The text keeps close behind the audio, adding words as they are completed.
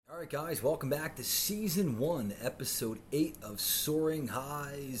Alright guys, welcome back to Season 1, Episode 8 of Soaring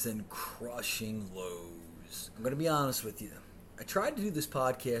Highs and Crushing Lows. I'm going to be honest with you. I tried to do this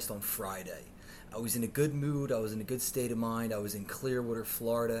podcast on Friday. I was in a good mood, I was in a good state of mind, I was in Clearwater,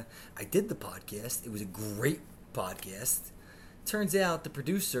 Florida. I did the podcast, it was a great podcast. Turns out the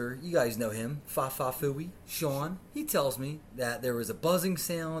producer, you guys know him, Fafafui, Sean, he tells me that there was a buzzing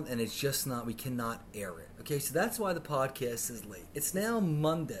sound and it's just not, we cannot air it. Okay, so that's why the podcast is late. It's now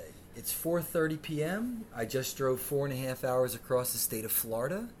Monday. It's 4:30 p.m. I just drove 4.5 hours across the state of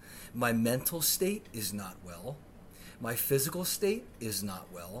Florida. My mental state is not well. My physical state is not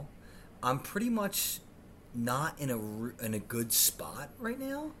well. I'm pretty much not in a good spot right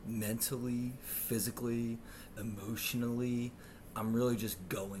now. Mentally, physically, emotionally. I'm really just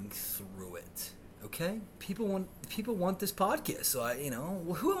going through it. Okay? People want this podcast. So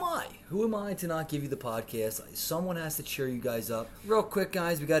who am I? Who am I to not give you the podcast? Someone has to cheer you guys up. Real quick,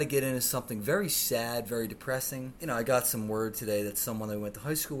 guys, we got to get into something very sad, very depressing. I got some word today that someone I went to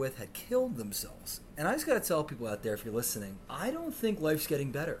high school with had killed themselves. And I just got to tell people out there, if you're listening, I don't think life's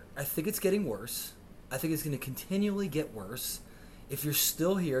getting better. I think it's getting worse. I think it's going to continually get worse. If you're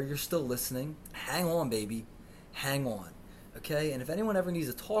still here, you're still listening, hang on, baby. Hang on. Okay? And if anyone ever needs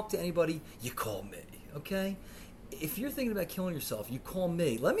to talk to anybody, you call me. Okay? If you're thinking about killing yourself, you call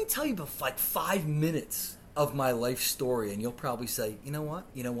me. Let me tell you about like 5 minutes of my life story, and you'll probably say, you know what?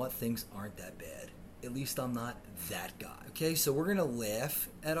 Things aren't that bad. At least I'm not that guy. Okay? So we're going to laugh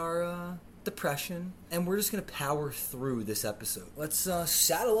at our depression, and we're just going to power through this episode. Let's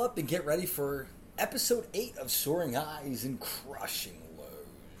saddle up and get ready for Episode 8 of Soaring Highs and Crushing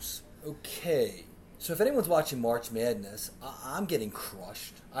Lows. Okay. So if anyone's watching March Madness, I'm getting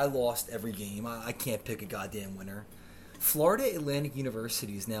crushed. I lost every game. I can't pick a goddamn winner. Florida Atlantic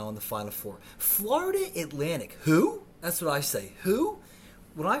University is now in the Final Four. Florida Atlantic. Who? That's what I say. Who?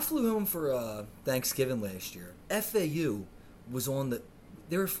 When I flew home for Thanksgiving last year, FAU was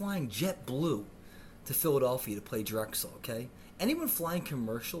they were flying JetBlue to Philadelphia to play Drexel, okay? Anyone flying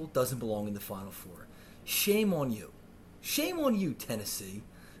commercial doesn't belong in the Final Four. Shame on you. Shame on you, Tennessee.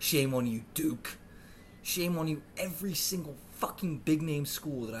 Shame on you, Duke. Shame on you, every single fucking big-name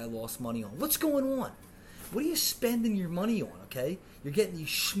school that I lost money on. What's going on? What are you spending your money on, okay? You're getting these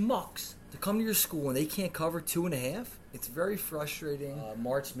schmucks to come to your school and they can't cover 2.5? It's very frustrating.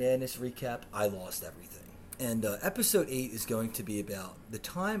 March Madness recap, I lost everything. And Episode 8 is going to be about the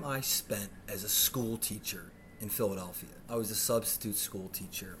time I spent as a school teacher in Philadelphia. I was a substitute school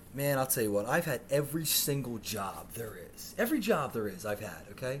teacher. Man, I'll tell you what, I've had every single job there is. Every job there is I've had,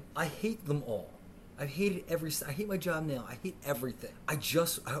 okay? I hate them all. I hate my job now. I hate everything. I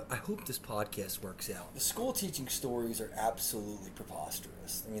hope this podcast works out. The school teaching stories are absolutely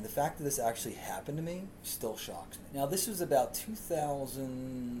preposterous. I mean, the fact that this actually happened to me still shocks me. Now, this was about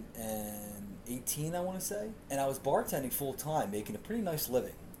 2018, I want to say, and I was bartending full time, making a pretty nice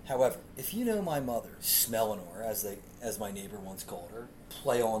living. However, if you know my mother, Smellinor, as my neighbor once called her,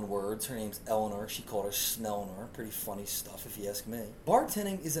 play on words, her name's Eleanor, she called her Smellinor, pretty funny stuff if you ask me.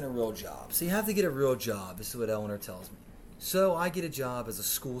 Bartending isn't a real job, so you have to get a real job, this is what Eleanor tells me. So I get a job as a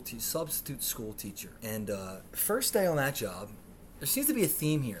substitute school teacher, and first day on that job, there seems to be a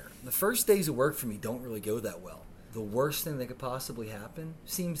theme here. The first days of work for me don't really go that well. The worst thing that could possibly happen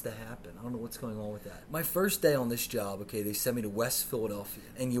seems to happen. I don't know what's going on with that. My first day on this job, okay, they sent me to West Philadelphia.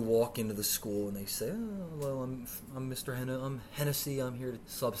 And you walk into the school and they say, oh, well, I'm Mr. Hennessy. I'm here to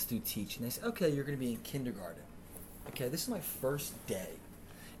substitute teach. And they say, okay, you're going to be in kindergarten. Okay, this is my first day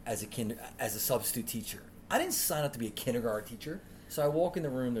as a substitute teacher. I didn't sign up to be a kindergarten teacher. So I walk in the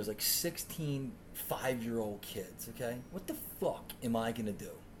room, there's like 16 5-year-old kids, okay? What the fuck am I going to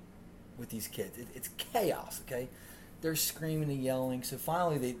do with these kids? It's chaos, okay? They're screaming and yelling. So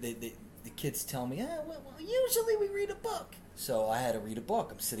finally, the kids tell me, well, usually we read a book. So I had to read a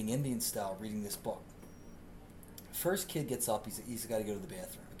book. I'm sitting Indian style reading this book. First kid gets up. He's got to go to the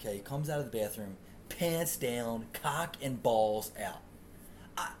bathroom, okay? He comes out of the bathroom, pants down, cock and balls out.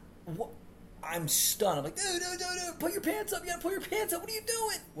 I'm stunned. I'm like, dude, put your pants up. You got to put your pants up. What are you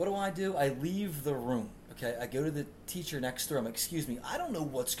doing? What do? I leave the room. Okay, I go to the teacher next door. I'm like, excuse me, I don't know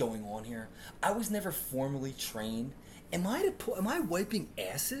what's going on here. I was never formally trained. Am I wiping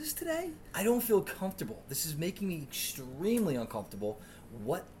asses today? I don't feel comfortable. This is making me extremely uncomfortable.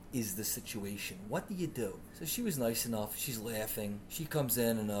 What is the situation? What do you do? So she was nice enough. She's laughing. She comes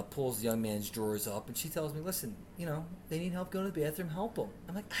in and pulls the young man's drawers up, and she tells me, listen, they need help going to the bathroom. Help them.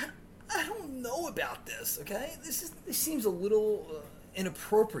 I'm like, I don't know about this, okay? This seems a little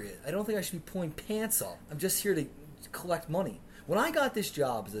inappropriate. I don't think I should be pulling pants up. I'm just here to collect money. When I got this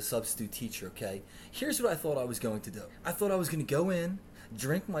job as a substitute teacher, okay, here's what I thought I was going to do. I thought I was going to go in,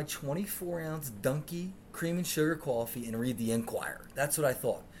 drink my 24-ounce Dunky cream and sugar coffee, and read the Enquirer. That's what I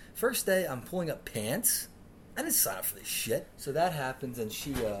thought. First day, I'm pulling up pants. I didn't sign up for this shit. So that happens, and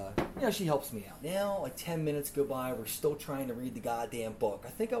she helps me out. Now, like 10 minutes go by, we're still trying to read the goddamn book. I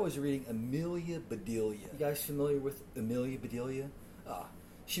think I was reading Amelia Bedelia. You guys familiar with Amelia Bedelia?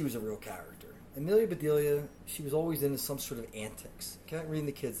 She was a real character. Amelia Bedelia, she was always into some sort of antics. Okay, reading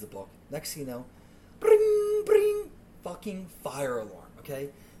the kids the book. Next thing you know, bring, bring, fucking fire alarm,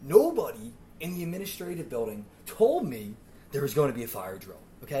 okay? Nobody in the administrative building told me there was going to be a fire drill,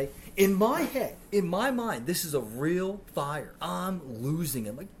 okay? In my head, in my mind, this is a real fire. I'm losing it.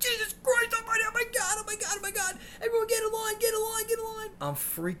 I'm like, Jesus Christ, oh my God, oh my God, oh my God. Everyone get in line, get in line, get in line. I'm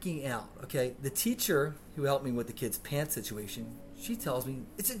freaking out, okay? The teacher who helped me with the kids' pants situation, she tells me,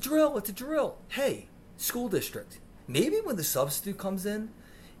 it's a drill, it's a drill. Hey, school district, maybe when the substitute comes in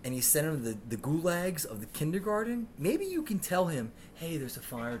and you send him the gulags of the kindergarten, maybe you can tell him, hey, there's a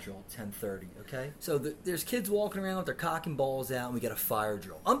fire drill at 10:30, okay? So there's kids walking around with their cock and balls out, and we got a fire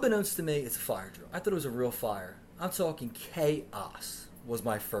drill. Unbeknownst to me, it's a fire drill. I thought it was a real fire. I'm talking chaos was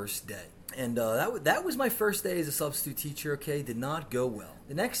my first day. And that was my first day as a substitute teacher, okay? Did not go well.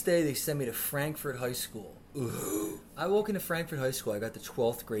 The next day, they sent me to Frankfurt High School. Ugh. I walk into Frankfurt High School. I got the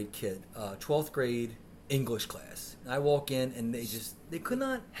 12th grade kid, 12th grade English class. I walk in, and they could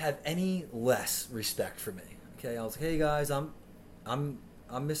not have any less respect for me. Okay, I was like, hey guys, I'm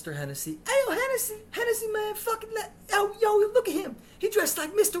Mr. Hennessy. Hey yo, Hennessy man, yo, look at him. He dressed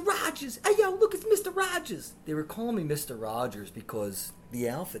like Mr. Rogers. Hey yo, look, it's Mr. Rogers. They were calling me Mr. Rogers because the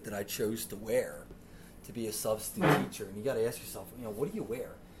outfit that I chose to wear to be a substitute teacher, and you got to ask yourself, what do you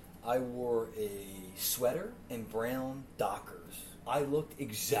wear? I wore a sweater and brown Dockers. I looked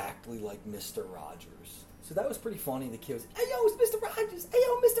exactly like Mr. Rogers. So that was pretty funny. The kid was, hey, yo, it's Mr. Rogers. Hey,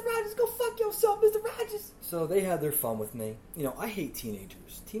 yo, Mr. Rogers, go fuck yourself, Mr. Rogers. So they had their fun with me. I hate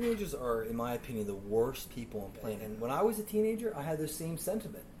teenagers. Teenagers are, in my opinion, the worst people on planet. And when I was a teenager, I had the same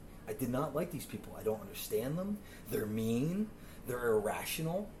sentiment. I did not like these people. I don't understand them. They're mean. They're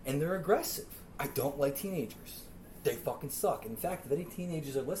irrational. And they're aggressive. I don't like teenagers. They fucking suck. In fact, if any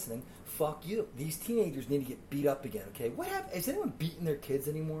teenagers are listening, fuck you. These teenagers need to get beat up again, okay? What happened? Is anyone beating their kids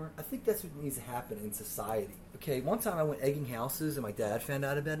anymore? I think that's what needs to happen in society. Okay, one time I went egging houses and my dad found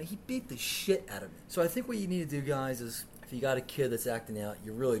out about it. He beat the shit out of me. So I think what you need to do, guys, is if you got a kid that's acting out,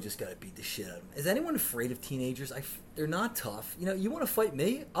 you really just got to beat the shit out of them. Is anyone afraid of teenagers? They're not tough. You want to fight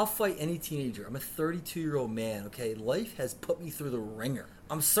me? I'll fight any teenager. I'm a 32-year-old man, okay? Life has put me through the ringer.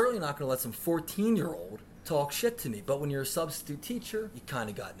 I'm certainly not going to let some 14-year-old talk shit to me. But when you're a substitute teacher, you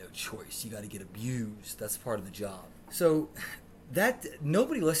kind of got no choice. You got to get abused. That's part of the job. So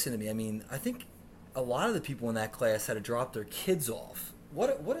nobody listened to me. I mean, I think a lot of the people in that class had to drop their kids off.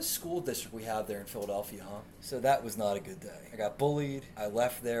 What a school district we have there in Philadelphia, huh? So that was not a good day. I got bullied. I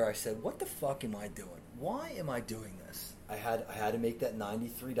left there. I said, what the fuck am I doing? Why am I doing this? I had to make that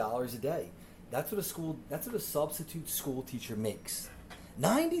 $93 a day. That's what a substitute school teacher makes.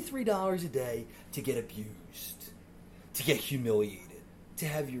 $93 a day to get abused, to get humiliated, to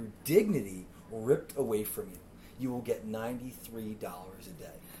have your dignity ripped away from you. You will get $93 a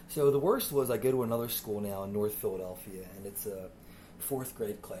day. So the worst was I go to another school now in North Philadelphia, and it's a 4th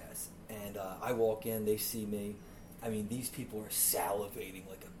grade class. And I walk in, they see me. I mean, these people are salivating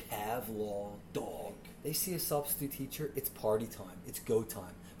like a Pavlov dog. They see a substitute teacher, it's party time, it's go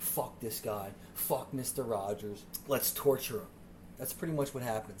time. Fuck this guy, fuck Mr. Rogers, let's torture him. That's pretty much what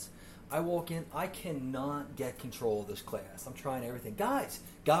happens. I walk in, I cannot get control of this class. I'm trying everything. Guys.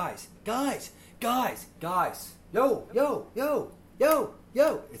 Yo.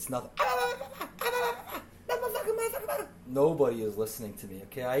 It's nothing. Nobody is listening to me,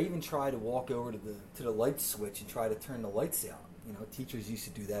 okay? I even try to walk over to the light switch and try to turn the lights out. Teachers used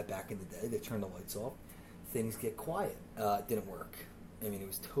to do that back in the day. They turn the lights off. Things get quiet. It didn't work. I mean, it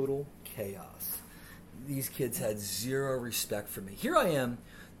was total chaos. These kids had zero respect for me. Here I am,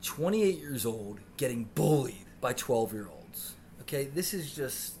 28 years old, getting bullied by 12-year-olds. Okay, this is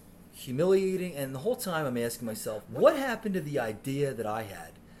just humiliating, and the whole time I'm asking myself, what happened to the idea that I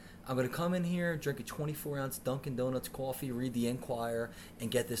had? I'm going to come in here, drink a 24-ounce Dunkin' Donuts coffee, read the Enquirer,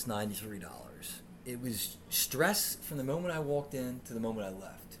 and get this $93. It was stress from the moment I walked in to the moment I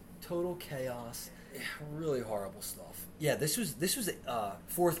left. Total chaos. Really horrible stuff. Yeah, this was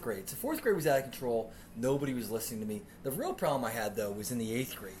 4th grade. So 4th grade was out of control. Nobody was listening to me. The real problem I had, though, was in the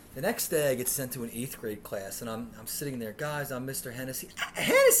 8th grade. The next day, I get sent to an 8th grade class, and I'm sitting there. Guys, I'm Mr. Hennessy.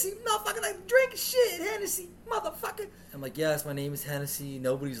 Hennessy, motherfucker, like drinking shit, Hennessy, motherfucker. I'm like, yes, my name is Hennessy.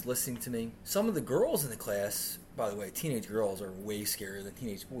 Nobody's listening to me. Some of the girls in the class, by the way, teenage girls are way scarier than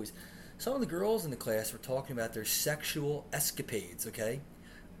teenage boys. Some of the girls in the class were talking about their sexual escapades, okay?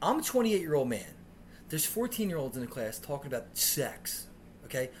 I'm a 28-year-old man. There's 14-year-olds in the class talking about sex,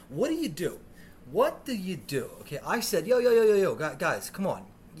 okay? What do you do? What do you do? Okay, I said, yo, guys, come on.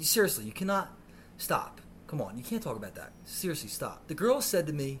 Seriously, you cannot stop. Come on, you can't talk about that. Seriously, stop. The girl said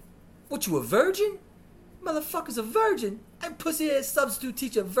to me, what, you a virgin? Motherfucker's a virgin. I'm pussy-ass substitute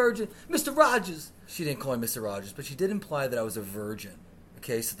teacher, virgin. Mr. Rogers. She didn't call me Mr. Rogers, but she did imply that I was a virgin.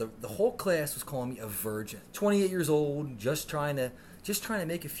 Okay, so the whole class was calling me a virgin. 28 years old, just trying to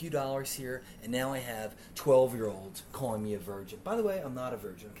make a few dollars here, and now I have 12-year-olds calling me a virgin. By the way, I'm not a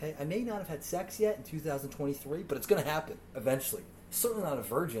virgin, okay? I may not have had sex yet in 2023, but it's going to happen eventually. Certainly not a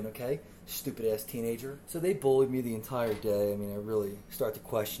virgin, okay? Stupid-ass teenager. So they bullied me the entire day. I mean, I really start to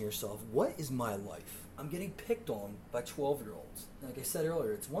question yourself. What is my life? I'm getting picked on by 12-year-olds. Like I said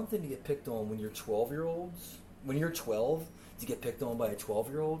earlier, it's one thing to get picked on when you're 12-year-olds. When you're 12, to get picked on by a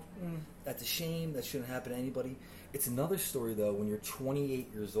 12-year-old, that's a shame. That shouldn't happen to anybody. It's another story, though, when you're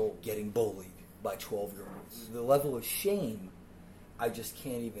 28 years old getting bullied by 12-year-olds. The level of shame I just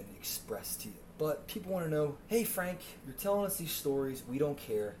can't even express to you. But people want to know, hey, Frank, you're telling us these stories. We don't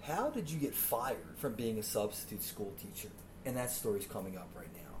care. How did you get fired from being a substitute school teacher? And that story's coming up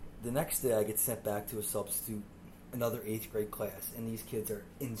right now. The next day, I get sent back to a substitute, another 8th grade class, and these kids are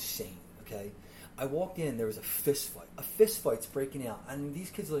insane, okay? I walked in, there was a fist fight. A fist fight's breaking out. I mean, these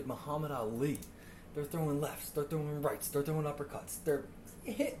kids are like Muhammad Ali. They're throwing lefts, they're throwing rights, they're throwing uppercuts. They're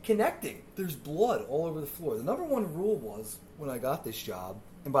connecting. There's blood all over the floor. The number one rule was, when I got this job,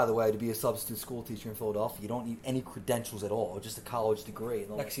 and by the way, to be a substitute school teacher in Philadelphia, you don't need any credentials at all, just a college degree.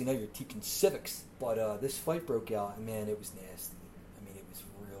 And next thing you know, you're teaching civics. But this fight broke out, and man, it was nasty. I mean, it was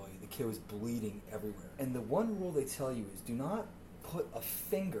really, the kid was bleeding everywhere. And the one rule they tell you is, do not put a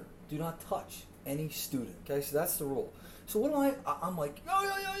finger, do not touch any student. Okay, so that's the rule. So what am I'm like, yo.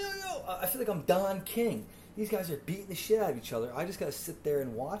 I feel like I'm Don King. These guys are beating the shit out of each other. I just got to sit there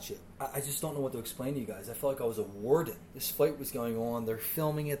and watch it. I just don't know what to explain to you guys. I felt like I was a warden. This fight was going on. They're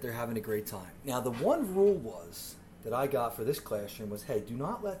filming it. They're having a great time. Now, the one rule was that I got for this classroom was, hey, do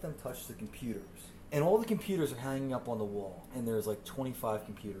not let them touch the computers. And all the computers are hanging up on the wall. And there's like 25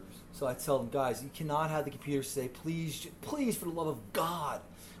 computers. So I tell them, guys, you cannot have the computers say, please, for the love of God,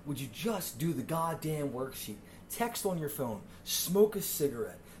 would you just do the goddamn worksheet? Text on your phone. Smoke a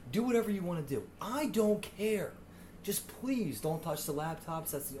cigarette. Do whatever you want to do. I don't care. Just please don't touch the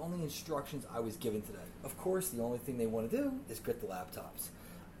laptops. That's the only instructions I was given today. Of course, the only thing they want to do is get the laptops.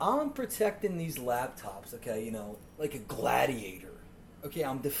 I'm protecting these laptops, okay, you know, like a gladiator. Okay,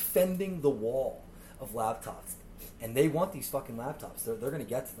 I'm defending the wall of laptops. And they want these fucking laptops. They're going to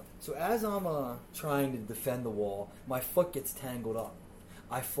get to them. So as I'm trying to defend the wall, my foot gets tangled up.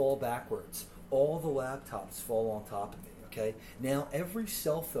 I fall backwards. All the laptops fall on top of me. Okay, now every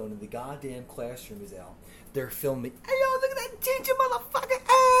cell phone in the goddamn classroom is out. They're filming. Hey, yo, look at that teacher, motherfucker.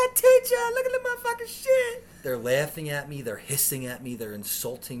 Ah, teacher, look at the motherfucking shit. They're laughing at me. They're hissing at me. They're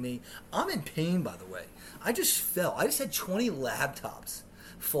insulting me. I'm in pain, by the way. I just fell. I just had 20 laptops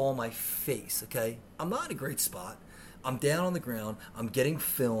fall on my face, okay? I'm not in a great spot. I'm down on the ground. I'm getting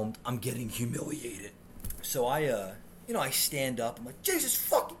filmed. I'm getting humiliated. So I stand up. I'm like, Jesus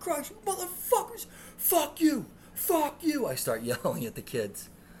fucking Christ, you motherfuckers. Fuck you. Fuck you! I start yelling at the kids.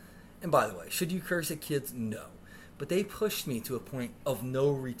 And by the way, should you curse at kids? No. But they pushed me to a point of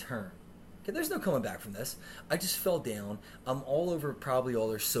no return. Okay, there's no coming back from this. I just fell down. I'm all over probably all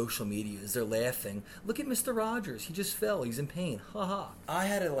their social medias. They're laughing. Look at Mr. Rogers. He just fell. He's in pain. Ha ha. I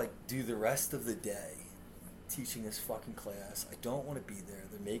had to do the rest of the day teaching this fucking class. I don't want to be there.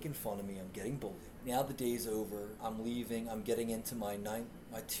 They're making fun of me. I'm getting bullied. Now the day's over. I'm leaving. I'm getting into my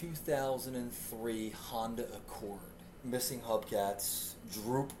 2003 Honda Accord. Missing hubcaps,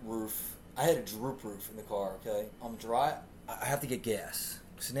 droop roof. I had a droop roof in the car, okay? I'm dry. I have to get gas.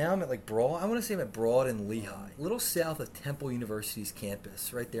 So now I'm at Broad. I want to say I'm at Broad and Lehigh. A little south of Temple University's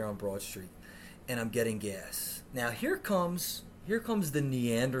campus, right there on Broad Street. And I'm getting gas. Now here comes the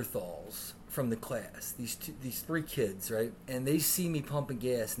Neanderthals from the class, these 3 kids, right? And they see me pumping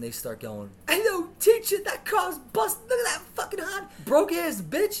gas, and they start going, "Hey, yo, teacher, that car's busted. Look at that fucking hot broke-ass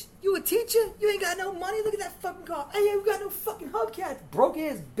bitch. You a teacher? You ain't got no money? Look at that fucking car. Hey, you got no fucking hubcap,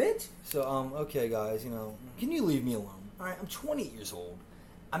 broke-ass bitch." So, okay, guys, can you leave me alone? All right, I'm 28 years old.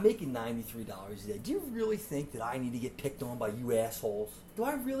 I'm making $93 a day. Do you really think that I need to get picked on by you assholes? Do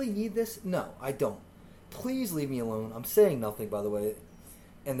I really need this? No, I don't. Please leave me alone. I'm saying nothing, by the way.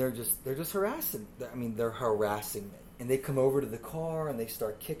 And they're just harassing. They're harassing me. And they come over to the car and they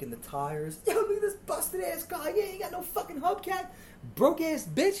start kicking the tires. Yo, look at this busted ass car. You ain't got no fucking hubcap. Broke ass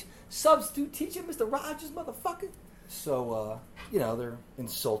bitch. Substitute teacher, Mr. Rogers, motherfucker. So, they're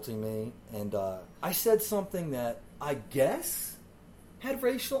insulting me, and I said something that I guess had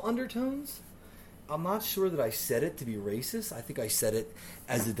racial undertones. I'm not sure that I said it to be racist. I think I said it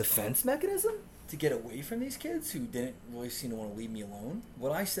as a defense mechanism to get away from these kids who didn't really seem to want to leave me alone.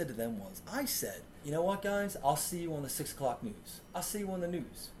 What I said to them was, I said, you know what, guys? I'll see you on the 6 o'clock news. I'll see you on the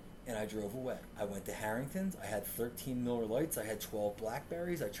news. And I drove away. I went to Harrington's. I had 13 Miller Lights. I had 12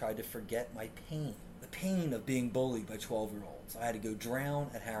 Blackberries. I tried to forget my pain. The pain of being bullied by 12-year-olds. I had to go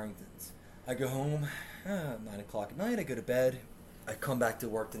drown at Harrington's. I go home, 9 o'clock at night. I go to bed. I come back to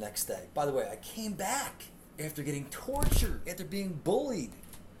work the next day. By the way, I came back after getting tortured, after being bullied.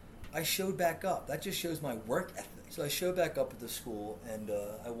 I showed back up. That just shows my work ethic. So I showed back up at the school, and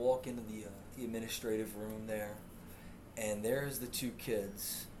I walk into the administrative room there, and there's the two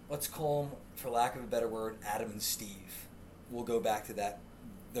kids. Let's call them, for lack of a better word, Adam and Steve. We'll go back to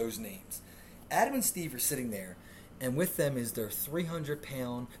those names. Adam and Steve are sitting there, and with them is their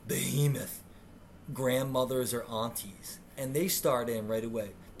 300-pound behemoth grandmothers or aunties. And they start in right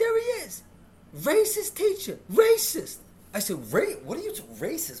away. There he is! Racist teacher! Racist! I said, what are you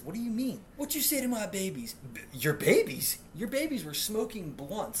racist? What do you mean? What you say to my babies? Your babies? Your babies were smoking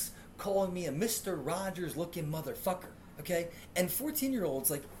blunts, calling me a Mr. Rogers-looking motherfucker. Okay? And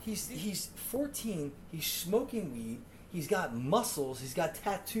 14-year-olds, like, he's 14, he's smoking weed, he's got muscles, he's got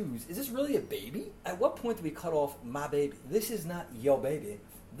tattoos. Is this really a baby? At what point do we cut off my baby? This is not your baby.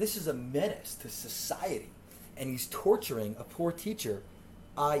 This is a menace to society. And he's torturing a poor teacher,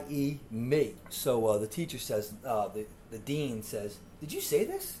 i.e. me. So the teacher says, the dean says, did you say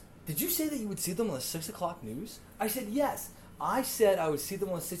this? Did you say that you would see them on the 6 o'clock news? I said, yes. I said I would see them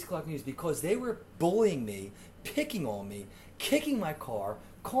on the 6 o'clock news because they were bullying me, picking on me, kicking my car,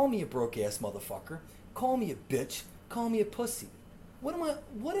 calling me a broke-ass motherfucker, calling me a bitch, calling me a pussy. What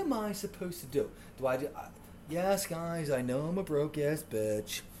am I supposed to do? Yes, guys, I know I'm a broke-ass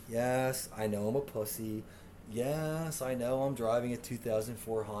bitch. Yes, I know I'm a pussy. Yes, I know I'm driving a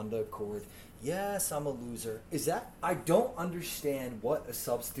 2004 Honda Accord. Yes, I'm a loser. I don't understand what a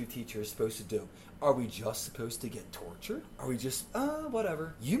substitute teacher is supposed to do. Are we just supposed to get tortured? Are we just,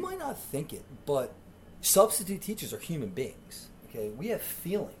 whatever? You might not think it, but substitute teachers are human beings, okay? We have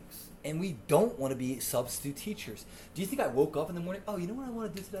feelings, and we don't want to be substitute teachers. Do you think I woke up in the morning, you know what I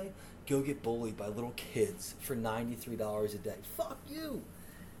want to do today? Go get bullied by little kids for $93 a day. Fuck you.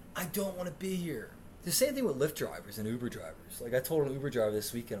 I don't want to be here. The same thing with Lyft drivers and Uber drivers. Like, I told an Uber driver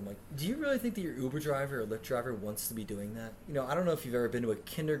this weekend, I'm like, do you really think that your Uber driver or Lyft driver wants to be doing that? I don't know if you've ever been to a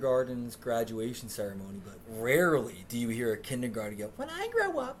kindergarten's graduation ceremony, but rarely do you hear a kindergarten go, when I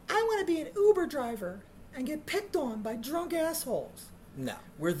grow up, I want to be an Uber driver and get picked on by drunk assholes. No.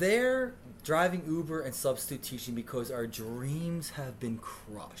 We're there driving Uber and substitute teaching because our dreams have been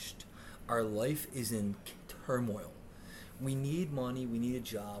crushed. Our life is in turmoil. We need money. We need a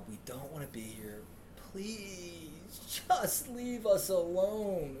job. We don't want to be here. Please, just leave us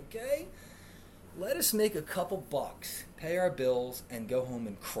alone, okay? Let us make a couple bucks, pay our bills, and go home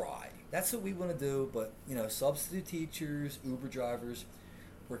and cry. That's what we want to do, but, substitute teachers, Uber drivers,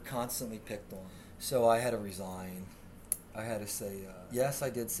 we're constantly picked on. So I had to resign. I had to say, yes, I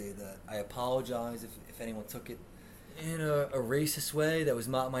did say that. I apologize if anyone took it in a racist way. That was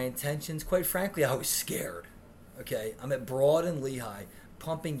not my intentions. Quite frankly, I was scared, okay? I'm at Broad and Lehigh,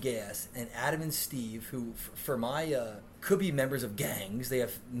 pumping gas, and Adam and Steve, who for my could be members of gangs, they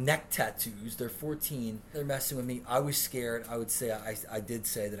have neck tattoos, they're 14, they're messing with me. I was scared. I would say I did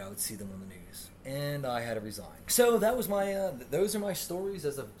say that I would see them on the news, and I had to resign. So that was my those are my stories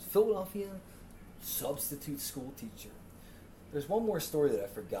as a Philadelphia substitute school teacher. There's one more story that I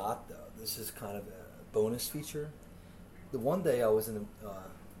forgot, though. This is kind of a bonus feature. The one day I was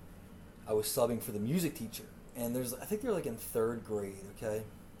subbing for the music teacher. And I think they're like in 3rd grade, okay?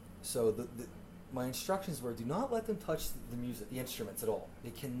 So my instructions were, do not let them touch the instruments at all.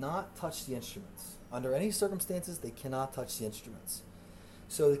 They cannot touch the instruments. Under any circumstances, they cannot touch the instruments.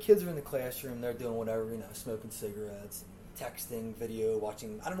 So the kids are in the classroom, they're doing whatever, smoking cigarettes, texting, video,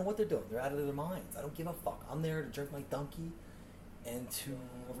 watching, I don't know what they're doing. They're out of their minds. I don't give a fuck. I'm there to drink my donkey and to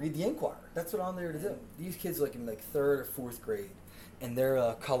read the Inquirer. That's what I'm there to do. These kids are in 3rd or 4th grade, and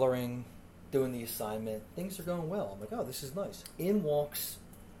they're coloring, doing the assignment. Things are going well. I'm like, oh, this is nice. In walks,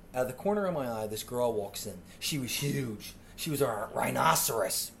 out of the corner of my eye, this girl walks in. She was huge. She was a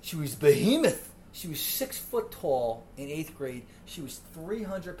rhinoceros. She was behemoth. She was 6 foot tall in 8th grade. She was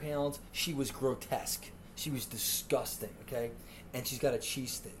 300 pounds. She was grotesque. She was disgusting, okay? And she's got a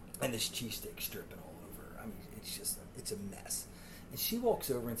cheese steak. And this cheese steak's dripping all over. I mean, it's a mess. And she walks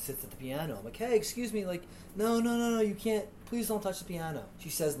over and sits at the piano. I'm like, hey, excuse me, like, no, you can't, please don't touch the piano. She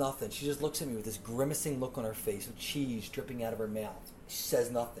says nothing. She just looks at me with this grimacing look on her face with cheese dripping out of her mouth. She says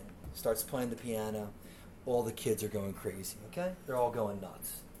nothing. Starts playing the piano. All the kids are going crazy, okay? They're all going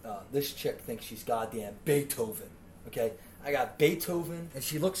nuts. This chick thinks she's goddamn Beethoven, okay? I got Beethoven, and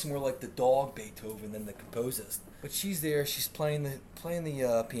she looks more like the dog Beethoven than the composer. But she's there, she's playing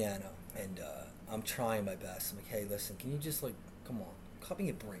the piano, and I'm trying my best. I'm like, hey, listen, can you just, like, come on, cut me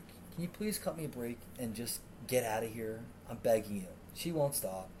a break. Can you please cut me a break and just get out of here? I'm begging you. She won't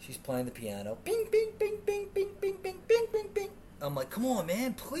stop. She's playing the piano. Bing, bing, bing, bing, bing, bing, bing, bing, bing, bing. I'm like, come on,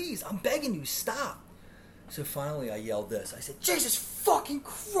 man, please. I'm begging you, stop. So finally I yelled this. I said, Jesus fucking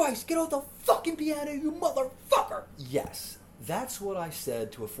Christ, get off the fucking piano, you motherfucker. Yes, that's what I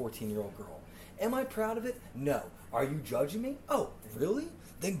said to a 14-year-old girl. Am I proud of it? No. Are you judging me? Oh, really?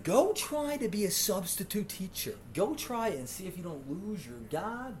 Then go try to be a substitute teacher. Go try it and see if you don't lose your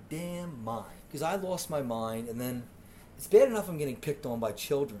goddamn mind. Because I lost my mind, and then it's bad enough I'm getting picked on by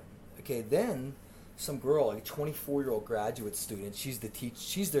children. Okay, then some girl, like a 24-year-old graduate student, she's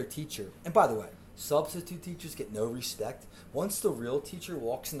their teacher. And by the way, substitute teachers get no respect. Once the real teacher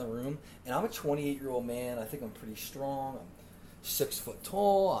walks in the room, and I'm a 28-year-old man, I think I'm pretty strong, I'm 6 foot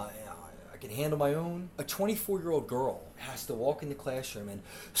tall, I can handle my own. A 24-year-old girl has to walk in the classroom and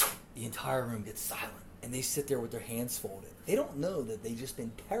the entire room gets silent. And they sit there with their hands folded. They don't know that they've just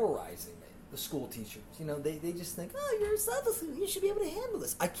been terrorizing the school teachers. You know, they just think, oh, you're a substitute, you should be able to handle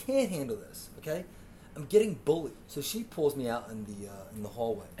this. I can't handle this, okay? I'm getting bullied. So she pulls me out in the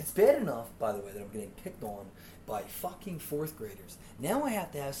hallway. It's bad enough, by the way, that I'm getting picked on by fucking 4th graders. Now I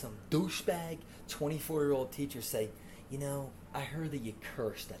have to have some douchebag 24-year-old teacher say, you know, I heard that you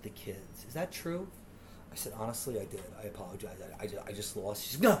cursed at the kids. Is that true? I said, honestly, I did. I apologize. I just lost.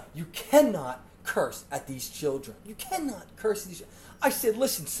 She said, no, you cannot curse at these children. You cannot curse at these children. I said,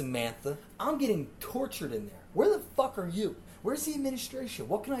 listen, Samantha, I'm getting tortured in there. Where the fuck are you? Where's the administration?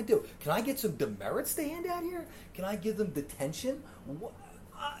 What can I do? Can I get some demerits to hand out here? Can I give them detention?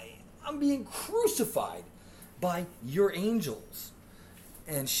 I'm being crucified by your angels.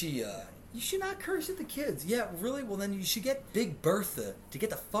 And she, you should not curse at the kids. Yeah, really? Well, then you should get Big Bertha to get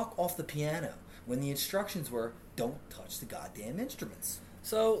the fuck off the piano when the instructions were, don't touch the goddamn instruments.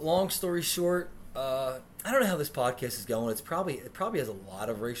 So, long story short, I don't know how this podcast is going. It probably has a lot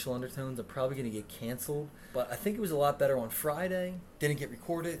of racial undertones. I'm probably going to get canceled. But I think it was a lot better on Friday. Didn't get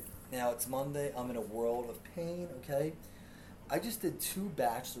recorded. Now it's Monday. I'm in a world of pain, okay? I just did 2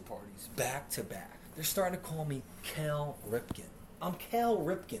 bachelor parties back to back. They're starting to call me Cal Ripken. I'm Cal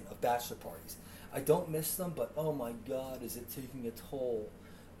Ripken of bachelor parties. I don't miss them, but oh my God, is it taking a toll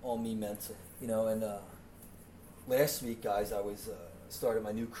on me mentally? You know, and last week, guys, I was started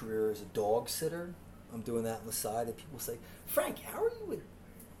my new career as a dog sitter. I'm doing that on the side, and people say, Frank, how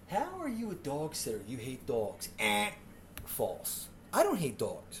are you a dog sitter? You hate dogs. False. I don't hate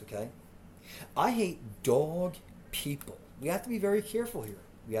dogs, okay? I hate dog people. We have to be very careful here.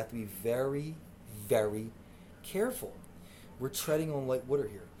 We have to be very, very careful. We're treading on light water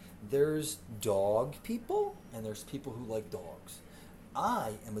here. There's dog people, and there's people who like dogs.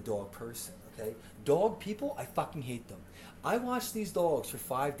 I am a dog person, okay? Dog people, I fucking hate them. I watched these dogs for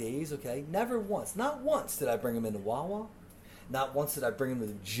 5 days, okay? Never once, not once did I bring them into Wawa. Not once did I bring them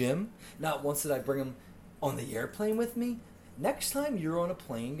to the gym. Not once did I bring them on the airplane with me. Next time you're on a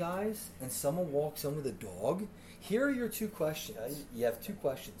plane, guys, and someone walks in with a dog, here are your 2 questions. You have 2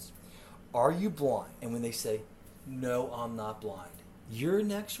 questions. Are you blind? And when they say, no, I'm not blind, your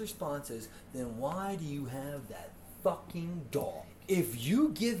next response is, then why do you have that fucking dog? If you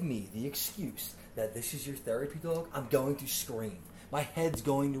give me the excuse that this is your therapy dog, I'm going to scream. My head's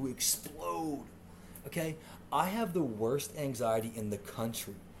going to explode. Okay? I have the worst anxiety in the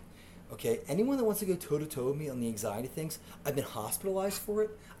country. Okay? Anyone that wants to go toe-to-toe with me on the anxiety things, I've been hospitalized for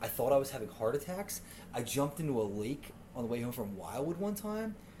it. I thought I was having heart attacks. I jumped into a lake on the way home from Wildwood one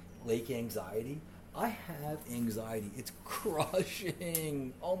time. Lake anxiety. I have anxiety. It's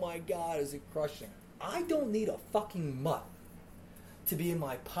crushing. Oh my God, is it crushing? I don't need a fucking mutt to be in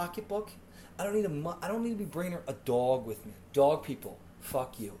my pocketbook. I don't need a mutt. I don't need to be bringing a dog with me. Dog people,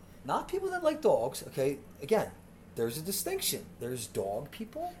 fuck you. Not people that like dogs, okay? Again, there's a distinction. There's dog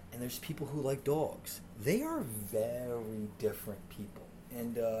people and there's people who like dogs. They are very different people.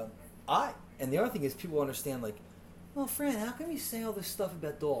 And the other thing is people understand, like, well, Fran, how can we say all this stuff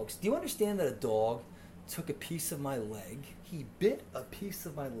about dogs? Do you understand that a dog took a piece of my leg? He bit a piece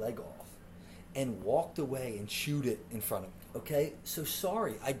of my leg off and walked away and chewed it in front of me. Okay? So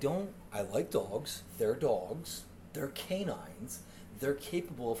sorry, I like dogs. They're dogs. They're canines. They're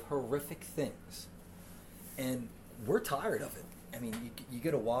capable of horrific things. And we're tired of it. I mean, you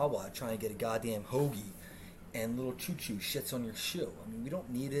get a Wawa trying to get a goddamn hoagie, and little choo-choo shits on your shoe. I mean, we don't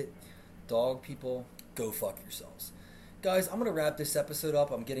need it. Dog people, go fuck yourselves. Guys, I'm going to wrap this episode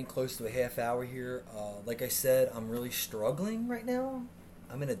up. I'm getting close to a half hour here. Like I said, I'm really struggling right now.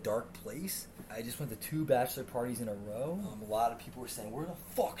 I'm in a dark place. I just went to 2 bachelor parties in a row. A lot of people were saying, where the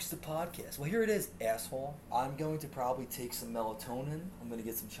fuck's the podcast? Well, here it is, asshole. I'm going to probably take some melatonin. I'm going to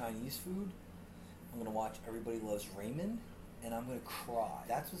get some Chinese food. I'm going to watch Everybody Loves Raymond. And I'm going to cry.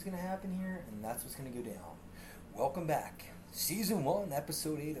 That's what's going to happen here, and that's what's going to go down. Welcome back. Season 1,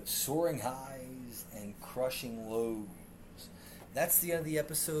 Episode 8 of Soaring Highs and Crushing Lows. That's the end of the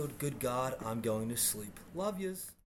episode. Good God, I'm going to sleep. Love yous.